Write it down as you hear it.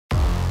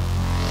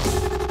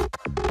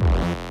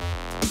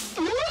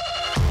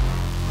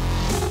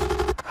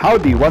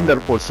Howdy,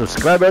 wonderful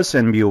subscribers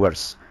and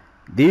viewers.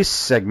 This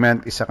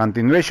segment is a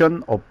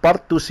continuation of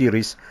Part 2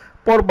 series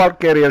for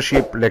bulk carrier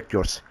ship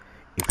lectures.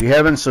 If you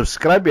haven't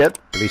subscribed yet,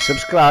 please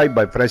subscribe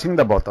by pressing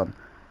the button.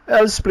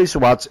 Else, please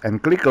watch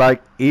and click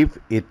like if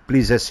it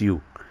pleases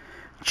you.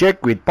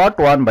 Check with Part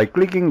 1 by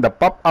clicking the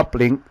pop-up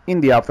link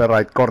in the upper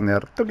right corner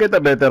to get a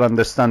better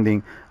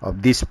understanding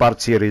of this part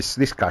series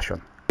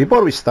discussion.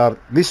 Before we start,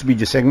 this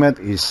video segment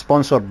is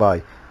sponsored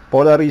by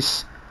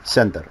Polaris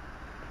Center.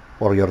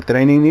 For your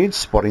training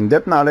needs for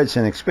in-depth knowledge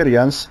and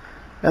experience,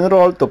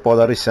 enroll to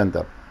Polaris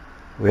Center.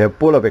 We have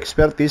full of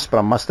expertise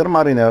from master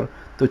mariner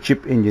to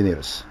chief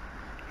engineers.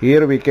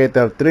 Here we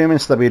cater trim and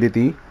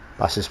stability,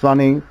 passage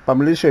planning,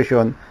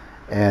 familiarization,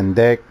 and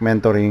deck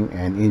mentoring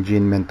and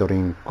engine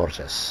mentoring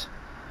courses.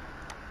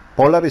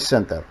 Polaris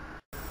Center.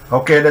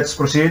 Okay, let's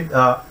proceed.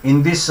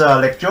 In this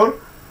lecture,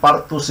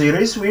 Part 2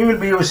 series, we will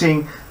be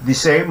using the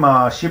same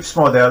ship's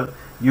model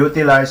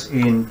utilized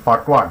in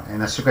Part 1.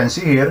 And as you can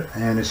see here,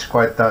 and it's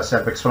quite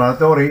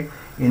self-explanatory,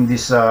 in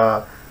this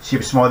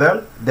ship's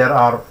model, there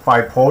are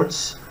 5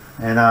 holds.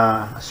 And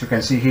as you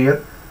can see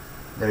here,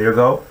 there you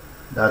go.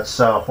 That's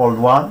hold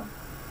 1,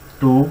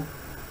 2,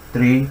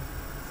 3,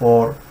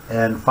 4,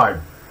 and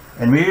 5.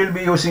 And we will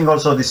be using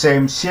also the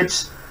same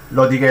ship's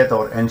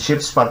lodigator and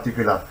ship's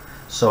particular.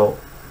 So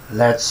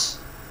let's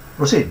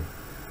proceed.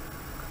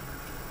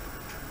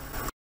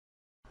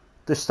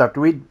 To start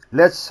with,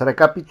 let's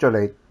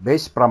recapitulate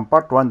based from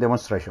Part 1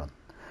 demonstration.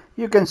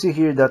 You can see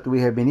here that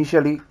we have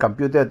initially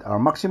computed our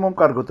maximum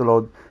cargo to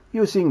load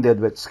using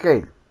deadweight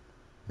scale.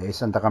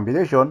 Based on the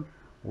computation,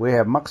 we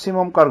have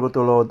maximum cargo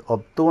to load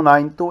of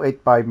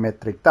 29285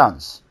 metric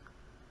tons.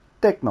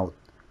 Take note,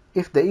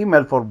 if the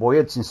email for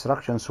voyage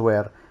instructions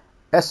where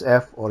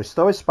SF or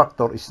stowage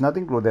factor is not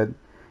included,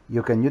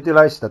 you can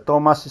utilize the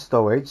Thomas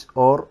Stowage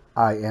or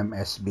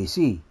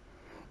IMSBC.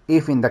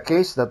 If in the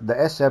case that the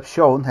SF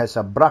shown has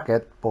a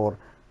bracket for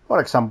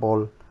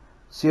example,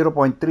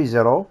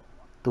 0.30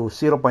 to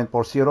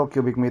 0.40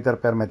 cubic meter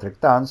per metric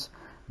tons,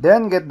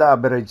 then get the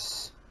average,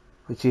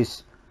 which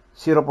is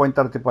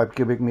 0.35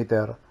 cubic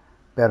meter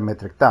per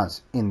metric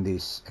tons in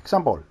this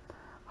example.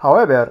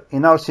 However,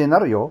 in our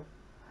scenario,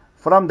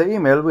 from the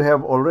email, we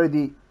have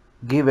already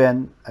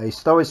given a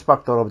stowage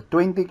factor of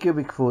 20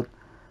 cubic foot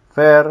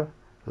per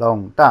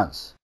long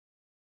tons.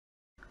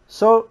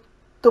 So,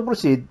 to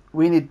proceed,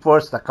 we need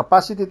first a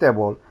capacity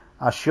table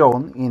as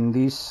shown in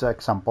this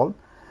example.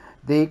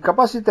 The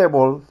capacity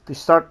table to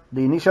start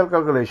the initial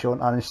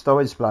calculation and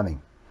stowage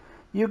planning.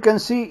 You can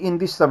see in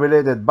this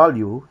tabulated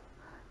value,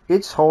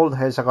 each hold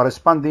has a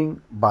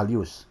corresponding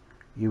values.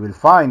 You will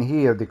find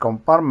here the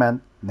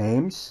compartment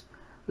names,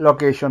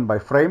 location by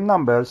frame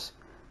numbers,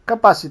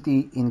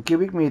 capacity in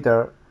cubic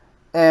meter,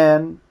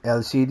 and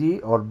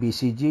LCD or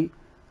BCG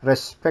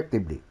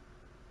respectively.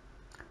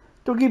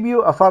 To give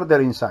you a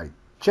further insight,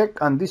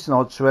 check on these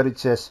notes where it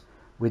says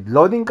with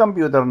loading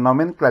computer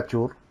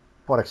nomenclature,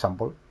 for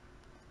example,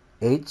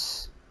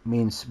 H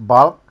means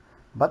bulk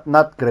but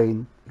not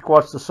grain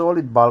equals to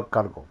solid bulk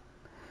cargo.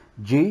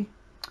 G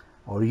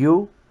or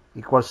U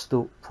equals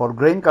to for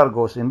grain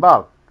cargoes in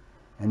bulk,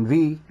 and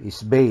V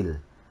is bale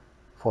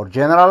for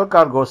general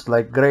cargoes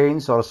like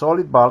grains or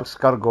solid bulks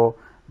cargo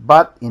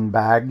but in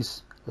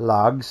bags,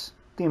 logs,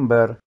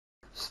 timber,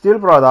 steel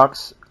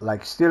products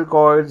like steel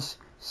coils,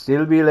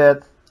 steel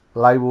billet,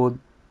 plywood,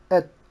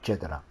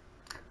 etc.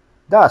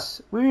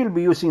 Thus, we will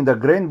be using the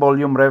grain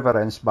volume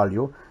reference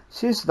value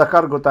since the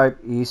cargo type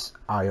is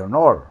iron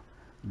ore.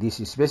 This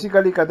is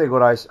basically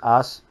categorized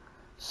as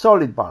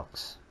solid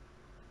bulks.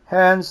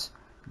 Hence,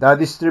 the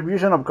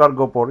distribution of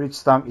cargo for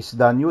each tank is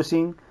done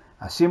using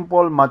a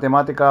simple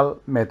mathematical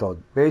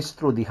method based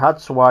through the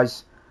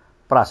hatch-wise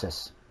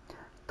process.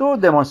 To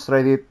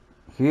demonstrate it,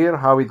 here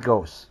how it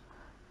goes.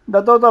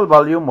 The total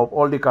volume of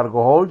all the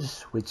cargo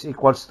holds, which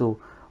equals to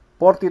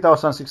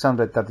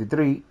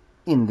 40,633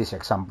 in this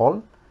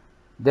example.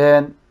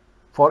 Then,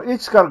 for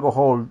each cargo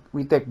hold,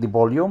 we take the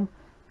volume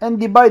and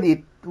divide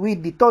it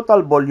with the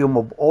total volume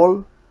of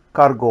all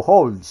cargo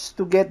holds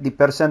to get the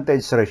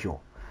percentage ratio.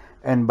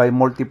 And by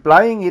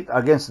multiplying it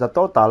against the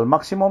total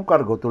maximum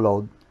cargo to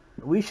load,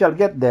 we shall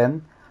get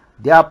then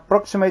the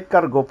approximate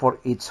cargo for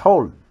each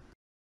hold.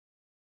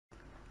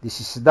 This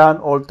is done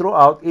all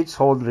throughout each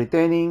hold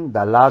retaining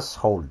the last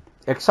hold.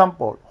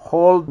 Example,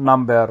 hold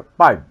number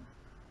 5.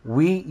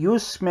 We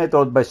use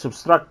method by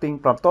subtracting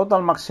from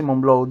total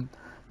maximum load,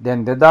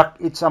 then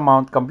deduct each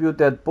amount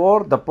computed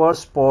for the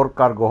first 4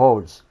 cargo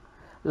holds.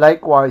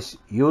 Likewise,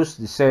 use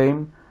the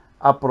same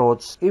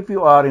approach if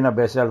you are in a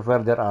vessel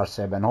where there are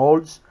 7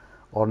 holds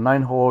or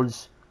 9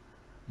 holds,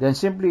 then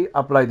simply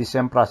apply the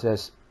same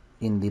process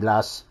in the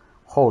last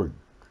hold.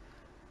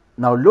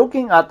 Now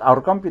looking at our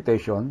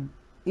computation,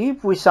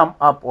 if we sum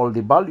up all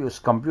the values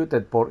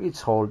computed for each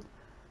hold,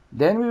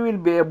 then we will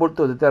be able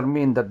to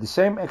determine that the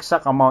same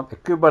exact amount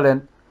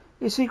equivalent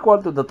is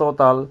equal to the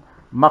total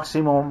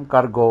maximum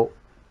cargo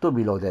to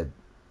be loaded.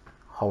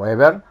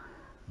 However,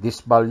 these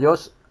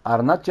values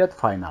are not yet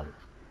final.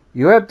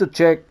 You have to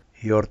check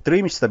your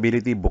trim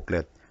stability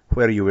booklet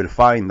where you will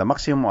find the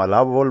maximum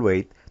allowable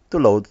weight to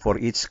load for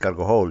each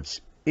cargo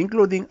holds,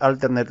 including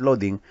alternate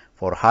loading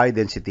for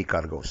high-density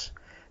cargoes.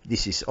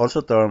 This is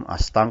also termed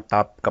as tank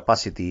top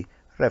capacity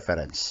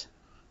reference.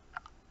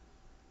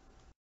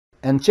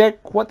 And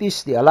check what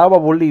is the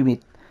allowable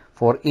limit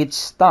for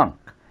each tank.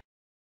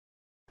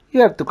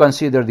 You have to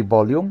consider the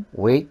volume,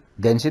 weight,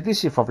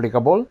 densities if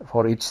applicable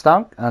for each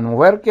tank, and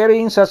where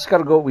carrying such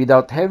cargo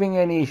without having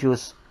any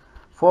issues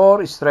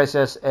for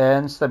stresses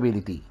and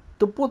stability.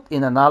 To put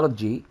in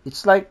analogy,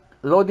 it's like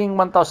loading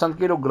 1,000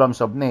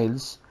 kilograms of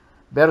nails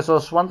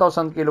versus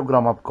 1,000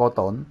 kilograms of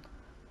cotton,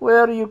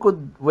 where you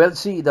could well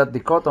see that the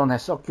cotton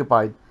has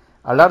occupied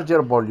a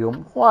larger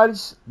volume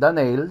whilst the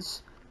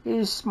nails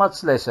is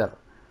much lesser.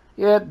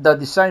 Yet the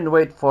design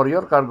weight for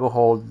your cargo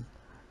hold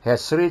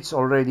has reached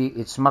already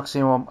its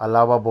maximum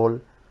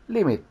allowable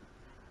limit.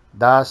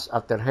 Thus,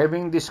 after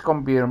having this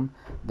confirmed,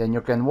 then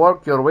you can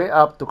work your way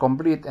up to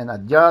complete and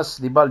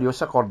adjust the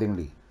values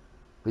accordingly.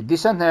 With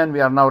this in hand, we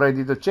are now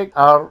ready to check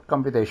our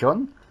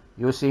computation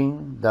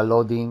using the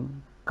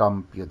loading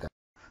computer.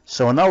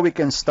 So now we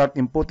can start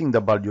inputting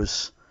the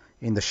values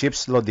in the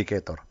ship's load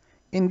indicator.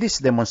 In this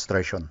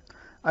demonstration,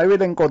 I will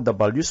encode the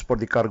values for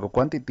the cargo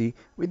quantity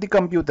with the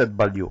computed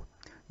value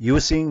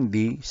using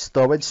the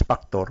stowage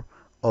factor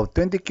of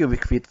 20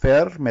 cubic feet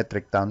per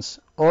metric tons,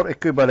 or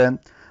equivalent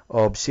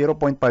of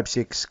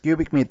 0.56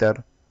 cubic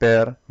meter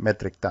per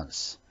metric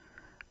tons,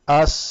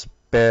 as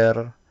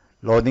per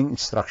loading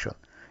instruction.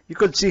 You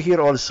could see here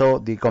also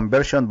the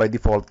conversion by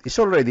default is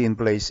already in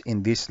place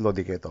in this load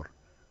indicator.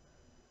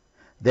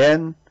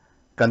 Then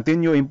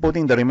continue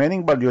inputting the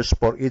remaining values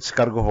for each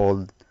cargo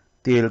hold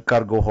till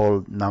cargo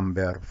hold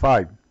number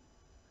 5.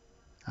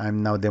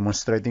 I'm now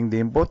demonstrating the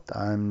input.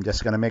 I'm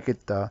just going to make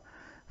it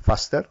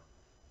faster.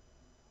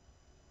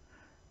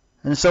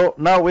 And so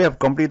now we have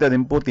completed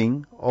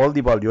inputting all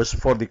the values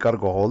for the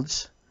cargo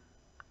holds.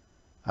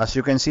 As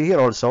you can see here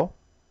also,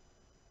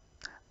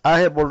 I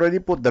have already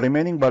put the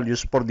remaining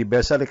values for the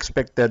vessel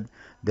expected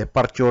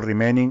departure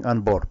remaining on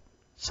board,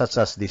 such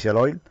as diesel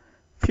oil,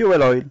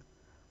 fuel oil,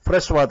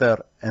 fresh water,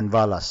 and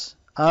ballast,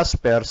 as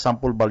per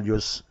sample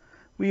values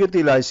we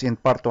utilize in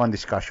Part 1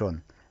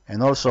 discussion,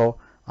 and also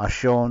as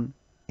shown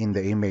in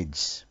the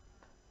image.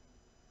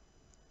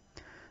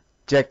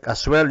 Check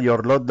as well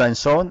your load line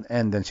zone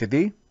and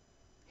density.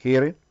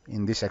 Here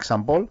in this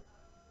example,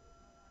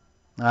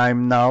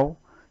 I'm now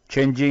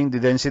changing the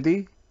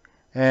density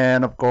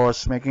and of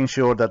course making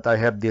sure that I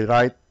have the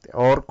right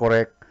or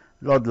correct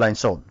load line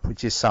zone,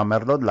 which is summer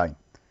load line.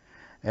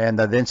 And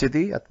the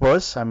density at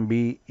first I'm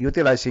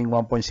utilizing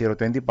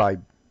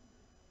 1.025.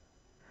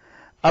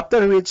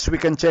 After which we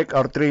can check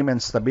our trim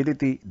and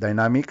stability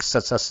dynamics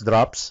such as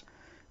drops,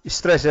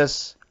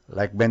 stresses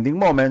like bending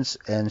moments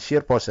and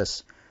shear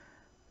forces,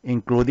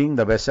 including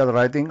the vessel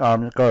righting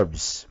arm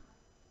curves.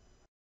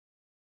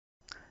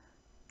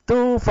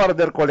 To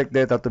further collect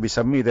data to be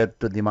submitted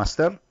to the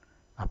master,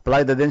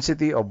 apply the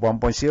density of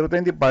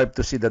 1.025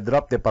 to see the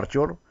drop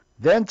departure,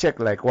 then check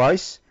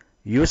likewise,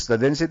 use the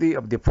density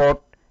of the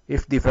port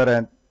if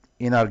different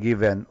in our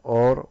given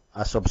or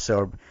as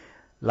observed,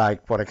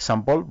 like for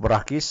example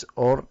brackish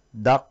or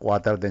dock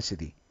water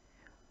density,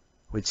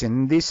 which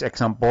in this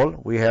example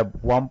we have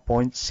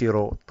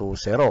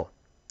 1.020.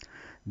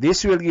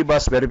 This will give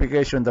us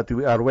verification that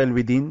we are well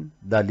within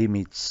the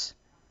limits.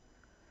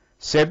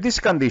 Save this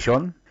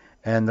condition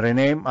and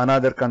rename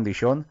another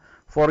condition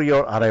for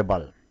your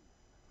arrival.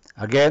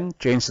 Again,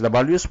 change the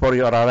values for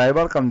your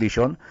arrival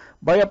condition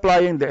by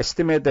applying the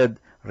estimated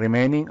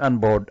remaining on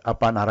board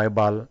upon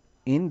arrival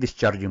in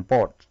discharging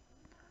port.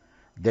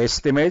 The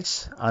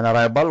estimates on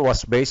arrival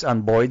was based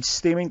on voyage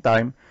steaming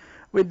time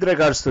with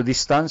regards to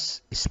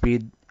distance,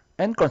 speed,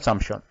 and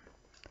consumption.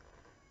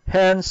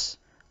 Hence,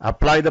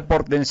 apply the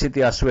port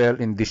density as well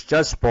in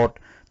discharge port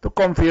to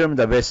confirm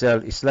the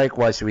vessel is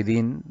likewise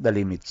within the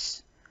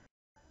limits.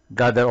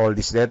 Gather all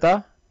this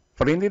data,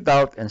 print it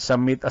out, and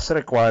submit as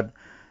required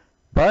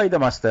by the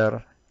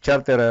master,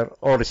 charterer,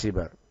 or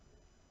receiver.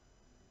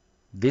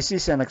 This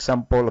is an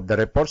example of the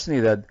reports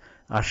needed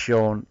as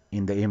shown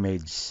in the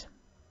image.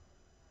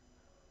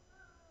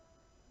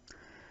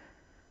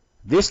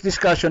 This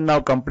discussion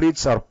now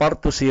completes our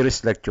Part 2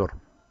 series lecture.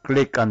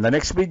 Click on the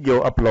next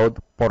video upload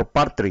for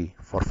Part 3.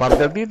 For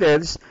further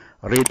details,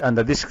 read on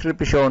the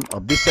description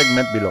of this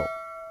segment below.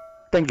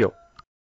 Thank you.